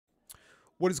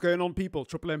What is going on, people?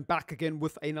 Triple M back again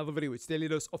with another video. It's daily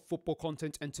dose of football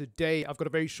content, and today I've got a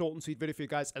very short and sweet video for you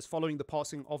guys. As following the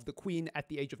passing of the Queen at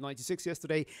the age of 96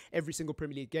 yesterday, every single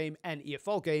Premier League game and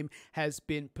EFL game has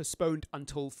been postponed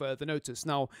until further notice.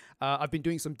 Now, I've been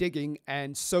doing some digging,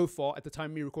 and so far, at the time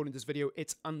of me recording this video,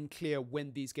 it's unclear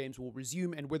when these games will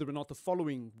resume and whether or not the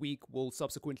following week will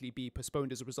subsequently be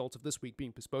postponed as a result of this week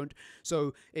being postponed.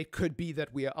 So it could be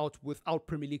that we are out without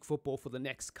Premier League football for the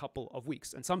next couple of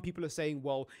weeks. And some people are saying,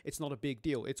 well, it's not a big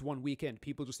deal. It's one weekend.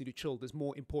 People just need to chill. There's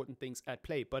more important things at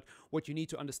play. But what you need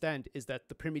to understand is that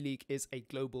the Premier League is a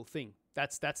global thing.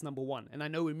 That's number one. And I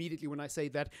know immediately when I say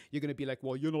that, you're going to be like,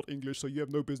 well, you're not English, so you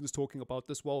have no business talking about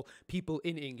this. Well, people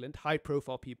in England,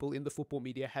 high-profile people in the football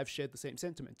media have shared the same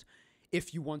sentiment.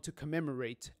 If you want to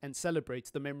commemorate and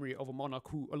celebrate the memory of a monarch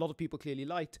who a lot of people clearly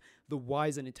liked, the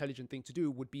wise and intelligent thing to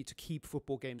do would be to keep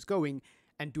football games going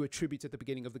and do a tribute at the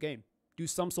beginning of the game. Do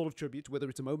some sort of tribute, whether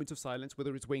it's a moment of silence,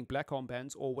 whether it's wearing black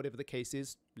armbands or whatever the case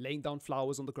is, laying down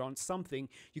flowers on the ground, something.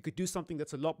 You could do something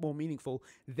that's a lot more meaningful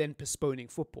than postponing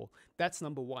football. That's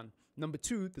number one. Number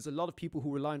two, there's a lot of people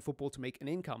who rely on football to make an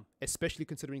income, especially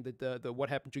considering the what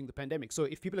happened during the pandemic. So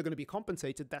if people are going to be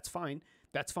compensated, that's fine.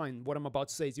 That's fine. What I'm about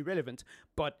to say is irrelevant.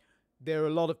 But there are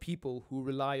a lot of people who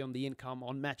rely on the income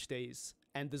on match days.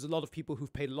 And there's a lot of people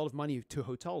who've paid a lot of money to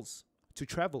hotels to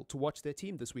travel to watch their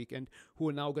team this weekend who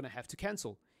are now going to have to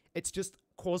cancel. It's just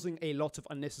causing a lot of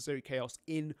unnecessary chaos,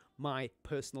 in my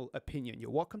personal opinion. You're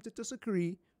welcome to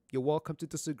disagree. You're welcome to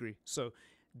disagree. So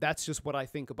that's just what I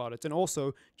think about it. And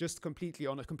also, just completely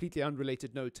on a completely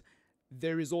unrelated note,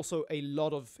 there is also a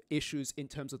lot of issues in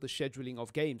terms of the scheduling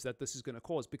of games that this is going to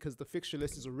cause, because the fixture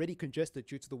list is already congested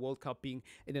due to the World Cup being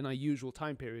in an unusual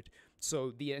time period.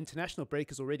 So the international break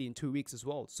is already in 2 weeks as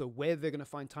well. So where they're going to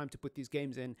find time to put these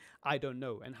games in, I don't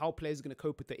know. And how players are going to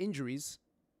cope with the injuries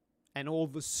and all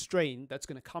the strain that's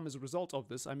going to come as a result of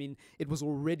this. I mean, it was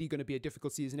already going to be a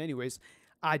difficult season anyways.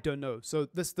 I don't know. So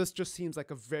this just seems like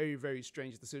a very, very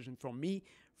strange decision from me.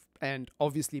 And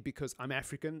obviously, because I'm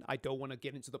African, I don't want to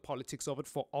get into the politics of it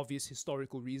for obvious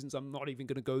historical reasons. I'm not even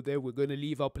going to go there. We're going to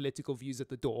leave our political views at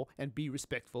the door and be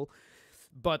respectful.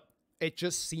 But it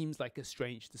just seems like a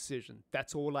strange decision.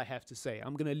 That's all I have to say.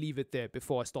 I'm going to leave it there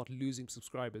before I start losing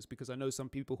subscribers, because I know some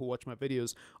people who watch my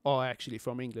videos are actually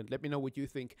from England. Let me know what you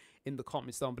think in the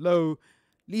comments down below.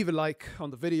 Leave a like on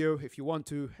the video if you want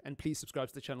to, and please subscribe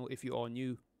to the channel if you are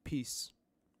new. Peace.